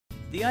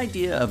The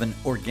idea of an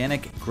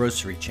organic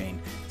grocery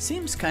chain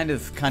seems kind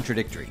of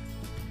contradictory.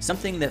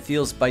 Something that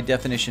feels by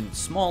definition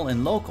small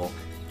and local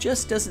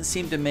just doesn't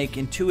seem to make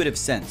intuitive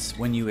sense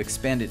when you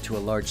expand it to a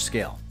large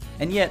scale.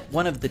 And yet,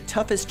 one of the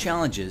toughest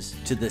challenges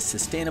to the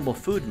sustainable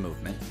food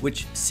movement,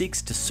 which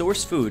seeks to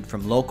source food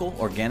from local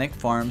organic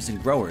farms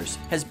and growers,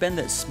 has been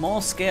that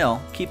small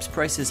scale keeps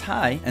prices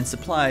high and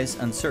supplies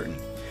uncertain.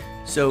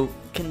 So,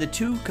 can the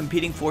two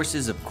competing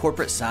forces of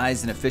corporate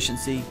size and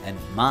efficiency and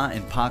ma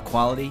and pa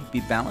quality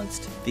be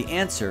balanced? The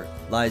answer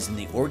lies in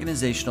the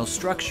organizational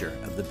structure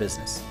of the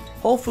business.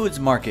 Whole Foods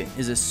Market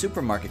is a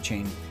supermarket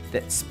chain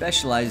that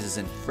specializes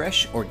in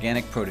fresh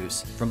organic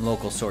produce from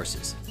local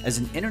sources. As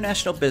an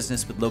international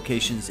business with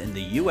locations in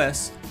the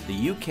US,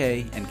 the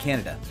UK, and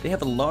Canada, they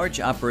have a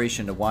large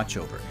operation to watch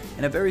over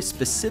and a very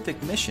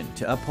specific mission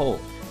to uphold,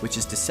 which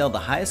is to sell the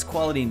highest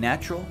quality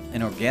natural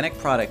and organic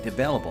product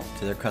available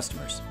to their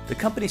customers. The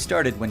company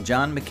started when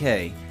John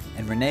McKay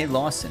and Renee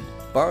Lawson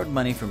borrowed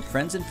money from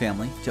friends and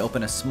family to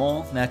open a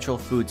small natural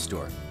food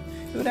store.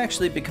 It would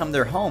actually become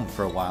their home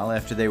for a while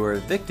after they were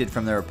evicted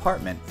from their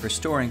apartment for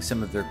storing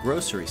some of their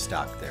grocery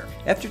stock there.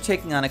 After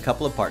taking on a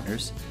couple of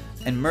partners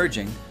and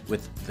merging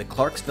with the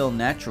Clarksville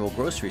Natural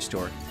Grocery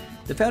Store,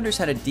 the founders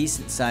had a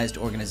decent-sized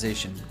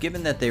organization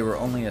given that they were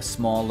only a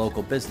small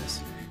local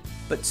business.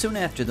 But soon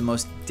after, the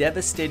most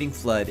devastating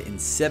flood in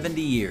 70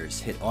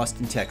 years hit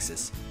Austin,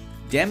 Texas,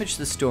 damaged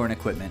the store and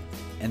equipment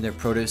and their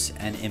produce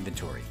and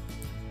inventory.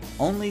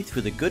 Only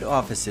through the good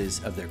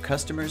offices of their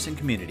customers and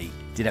community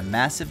did a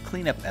massive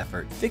cleanup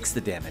effort fix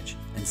the damage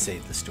and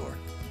save the store.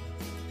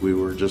 We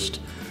were just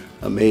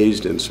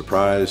amazed and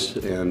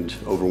surprised and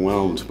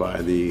overwhelmed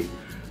by the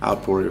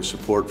outpouring of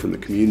support from the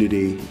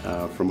community,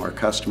 from our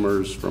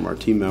customers, from our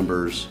team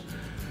members.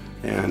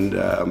 And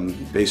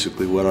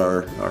basically what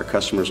our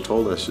customers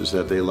told us is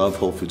that they love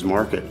Whole Foods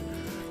Market.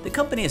 The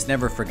company has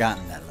never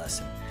forgotten that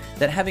lesson,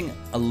 that having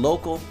a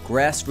local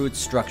grassroots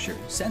structure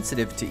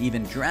sensitive to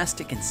even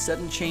drastic and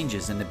sudden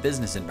changes in the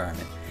business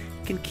environment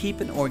can keep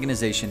an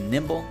organization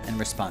nimble and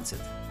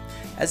responsive.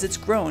 As it's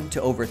grown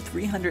to over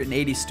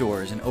 380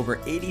 stores and over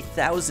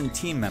 80,000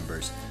 team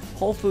members,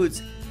 Whole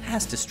Foods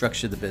has to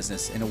structure the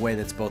business in a way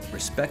that's both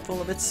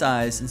respectful of its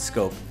size and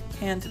scope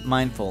and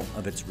mindful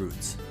of its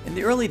roots. In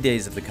the early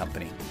days of the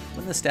company,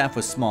 when the staff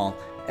was small,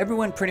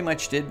 everyone pretty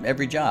much did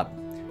every job.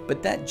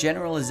 But that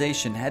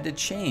generalization had to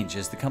change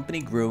as the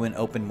company grew and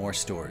opened more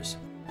stores.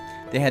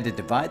 They had to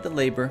divide the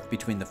labor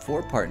between the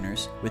 4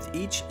 partners, with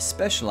each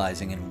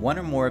specializing in one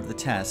or more of the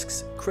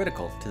tasks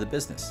critical to the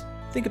business.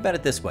 Think about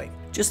it this way.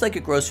 Just like a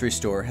grocery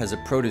store has a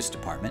produce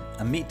department,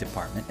 a meat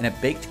department, and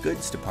a baked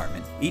goods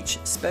department, each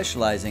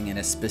specializing in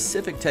a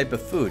specific type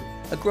of food,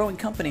 a growing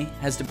company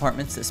has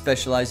departments that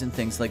specialize in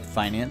things like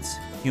finance,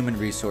 human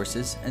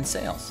resources, and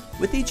sales.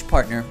 With each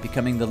partner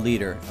becoming the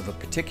leader of a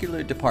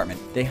particular department,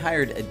 they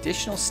hired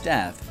additional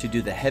staff to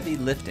do the heavy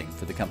lifting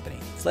for the company,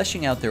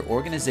 fleshing out their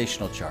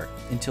organizational chart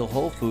until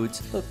Whole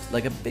Foods looked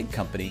like a big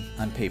company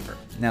on paper.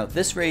 Now,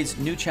 this raised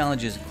new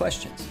challenges and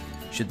questions.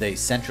 Should they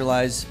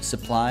centralize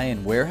supply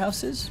in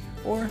warehouses?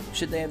 Or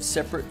should they have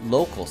separate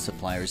local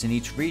suppliers in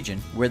each region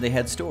where they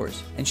had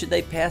stores? And should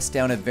they pass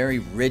down a very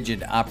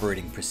rigid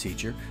operating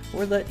procedure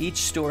or let each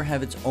store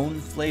have its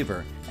own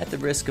flavor at the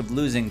risk of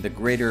losing the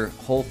greater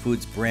Whole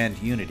Foods brand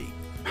unity?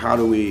 How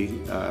do we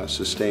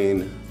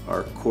sustain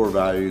our core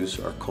values,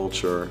 our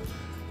culture,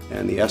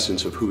 and the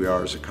essence of who we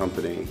are as a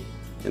company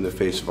in the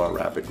face of our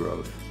rapid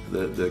growth?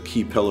 The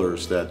key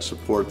pillars that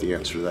support the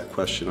answer to that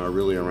question are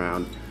really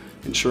around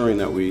ensuring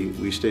that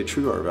we stay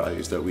true to our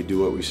values, that we do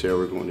what we say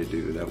we're going to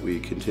do, that we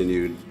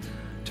continue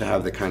to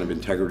have the kind of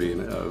integrity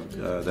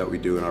that we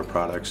do in our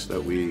products,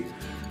 that we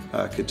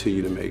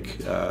continue to make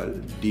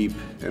deep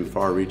and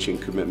far-reaching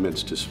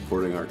commitments to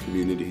supporting our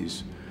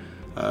communities,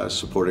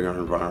 supporting our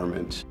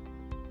environment.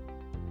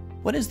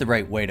 What is the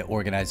right way to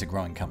organize a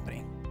growing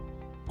company?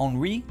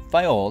 Henri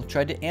Fayol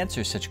tried to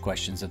answer such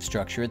questions of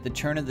structure at the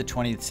turn of the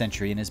 20th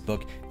century in his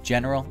book,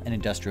 General and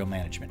Industrial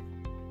Management.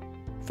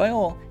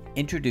 Fayol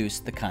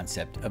introduced the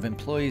concept of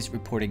employees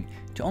reporting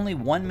to only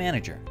one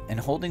manager and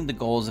holding the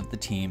goals of the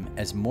team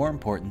as more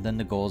important than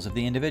the goals of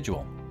the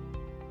individual.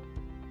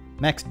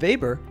 Max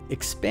Weber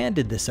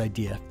expanded this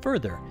idea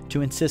further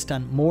to insist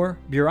on more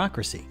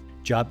bureaucracy,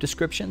 job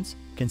descriptions,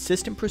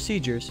 consistent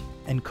procedures,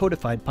 and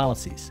codified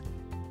policies.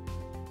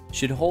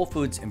 Should Whole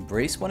Foods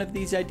embrace one of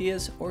these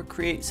ideas or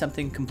create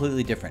something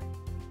completely different?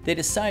 They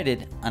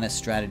decided on a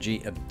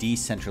strategy of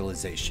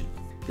decentralization.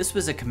 This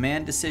was a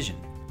command decision,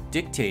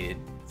 dictated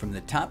from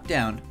the top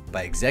down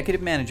by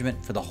executive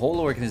management for the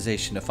whole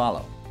organization to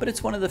follow. But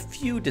it's one of the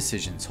few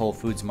decisions Whole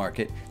Foods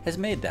Market has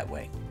made that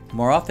way.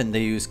 More often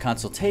they use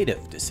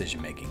consultative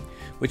decision making,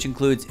 which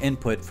includes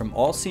input from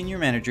all senior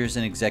managers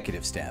and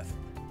executive staff.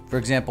 For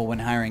example, when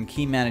hiring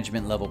key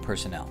management level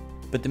personnel.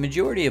 But the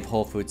majority of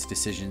Whole Foods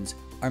decisions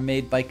are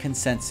made by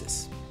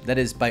consensus, that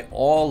is, by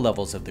all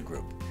levels of the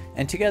group,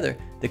 And together,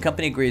 the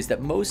company agrees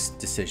that most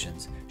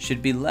decisions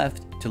should be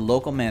left to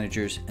local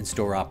managers and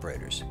store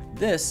operators.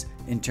 This,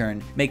 in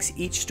turn, makes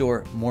each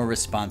store more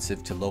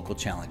responsive to local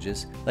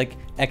challenges like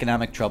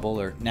economic trouble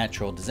or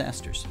natural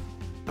disasters.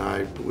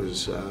 I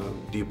was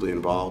deeply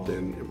involved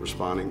in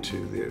responding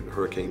to the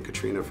Hurricane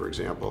Katrina, for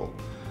example.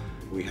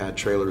 We had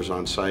trailers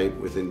on site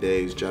within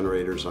days,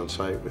 generators on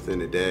site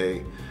within a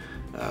day.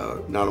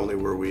 Not only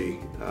were we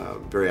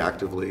very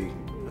actively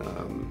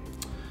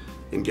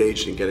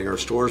engaged in getting our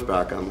stores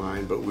back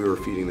online, but we were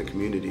feeding the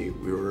community.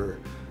 We were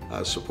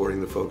supporting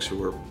the folks who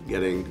were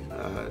getting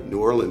New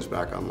Orleans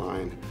back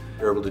online.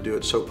 We were able to do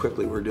it so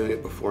quickly. We were doing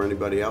it before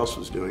anybody else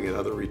was doing it.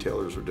 Other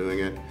retailers were doing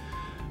it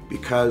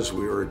because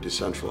we were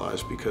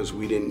decentralized, because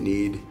we didn't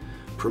need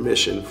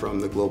permission from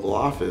the global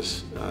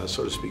office,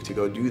 so to speak, to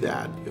go do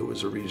that. It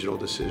was a regional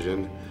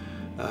decision.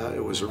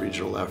 It was a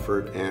regional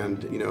effort,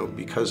 and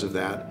because of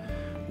that,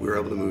 we were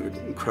able to move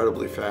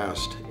incredibly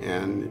fast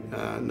and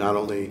not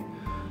only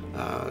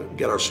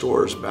get our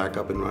stores back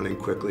up and running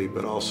quickly,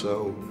 but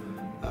also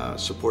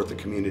support the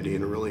community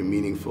in a really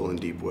meaningful and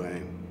deep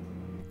way.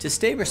 To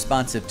stay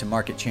responsive to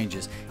market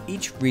changes,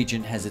 each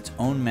region has its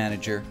own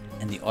manager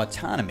and the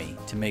autonomy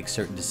to make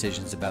certain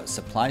decisions about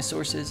supply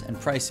sources and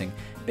pricing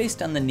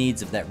based on the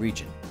needs of that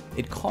region.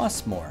 It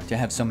costs more to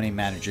have so many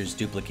managers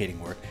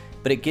duplicating work,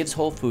 but it gives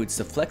Whole Foods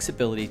the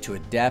flexibility to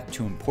adapt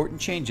to important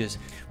changes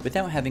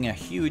without having a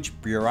huge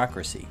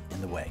bureaucracy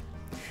in the way.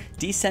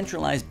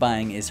 Decentralized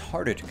buying is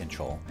harder to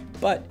control,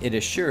 but it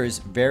assures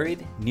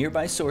varied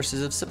nearby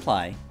sources of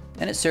supply,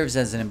 and it serves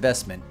as an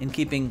investment in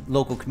keeping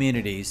local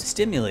communities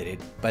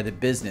stimulated by the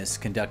business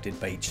conducted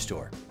by each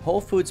store.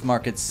 Whole Foods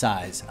Market's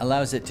size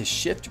allows it to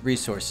shift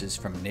resources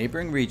from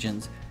neighboring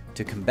regions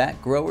to combat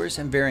growers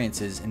and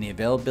variances in the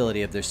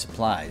availability of their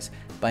supplies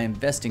by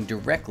investing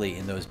directly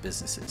in those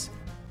businesses.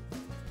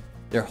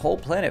 Their Whole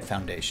Planet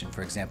Foundation,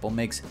 for example,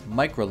 makes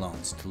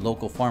microloans to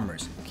local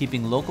farmers,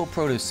 keeping local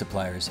produce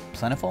suppliers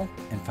plentiful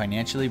and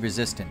financially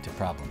resistant to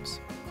problems.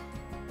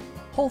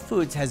 Whole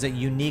Foods has a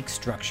unique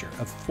structure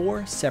of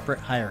 4 separate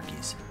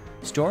hierarchies: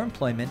 store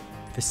employment,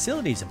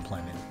 facilities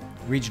employment,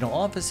 regional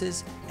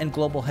offices, and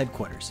global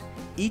headquarters,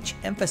 each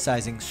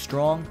emphasizing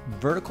strong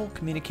vertical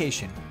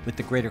communication with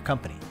the greater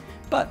company,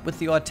 but with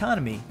the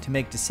autonomy to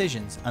make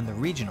decisions on the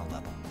regional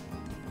level.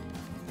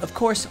 Of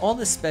course, all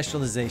this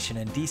specialization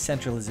and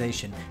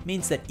decentralization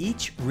means that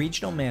each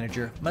regional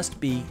manager must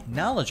be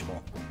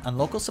knowledgeable on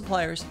local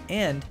suppliers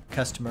and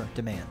customer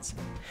demands.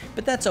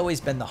 But that's always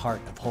been the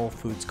heart of Whole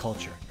Foods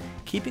culture,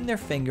 keeping their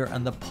finger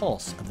on the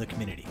pulse of the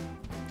community.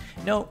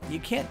 No, you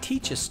can't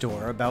teach a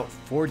store about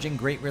forging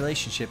great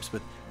relationships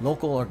with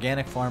local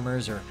organic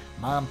farmers or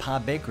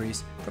mom-and-pop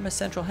bakeries from a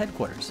central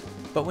headquarters.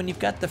 But when you've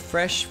got the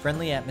fresh,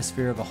 friendly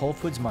atmosphere of a Whole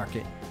Foods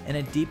market and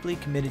a deeply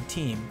committed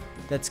team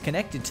that's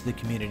connected to the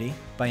community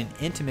by an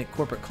intimate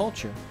corporate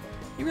culture,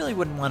 you really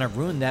wouldn't want to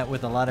ruin that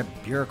with a lot of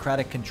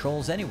bureaucratic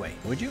controls anyway,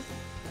 would you?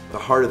 The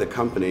heart of the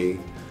company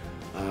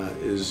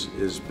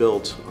is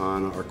built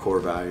on our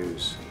core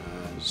values,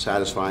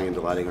 satisfying and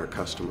delighting our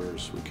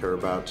customers. We care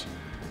about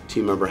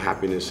team member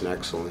happiness and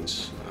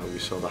excellence. We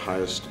sell the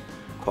highest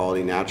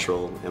quality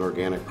natural and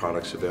organic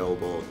products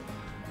available.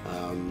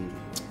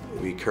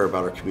 We care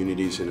about our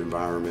communities and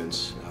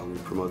environments. We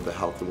promote the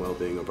health and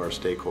well-being of our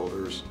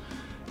stakeholders,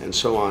 and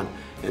so on.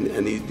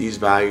 And these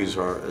values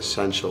are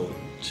essential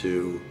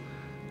to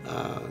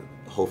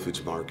Whole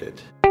Foods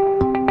Market.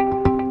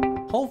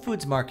 Whole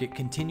Foods Market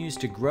continues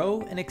to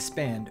grow and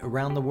expand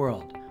around the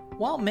world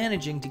while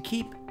managing to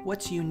keep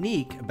what's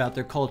unique about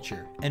their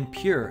culture and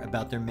pure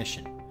about their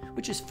mission,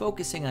 which is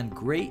focusing on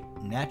great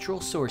natural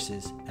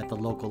sources at the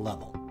local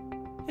level.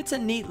 It's a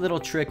neat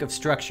little trick of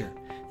structure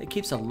that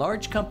keeps a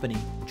large company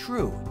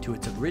true to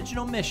its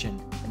original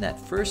mission in that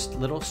first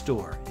little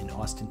store in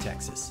Austin,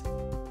 Texas.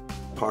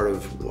 Part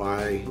of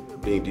why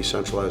being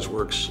decentralized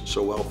works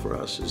so well for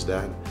us is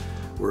that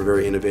we're a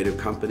very innovative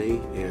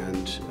company,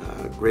 and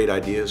great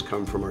ideas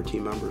come from our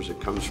team members.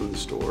 It comes from the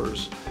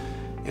stores,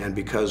 and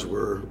because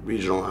we're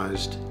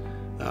regionalized,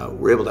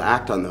 we're able to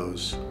act on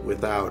those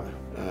without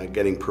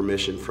getting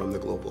permission from the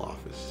global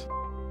office.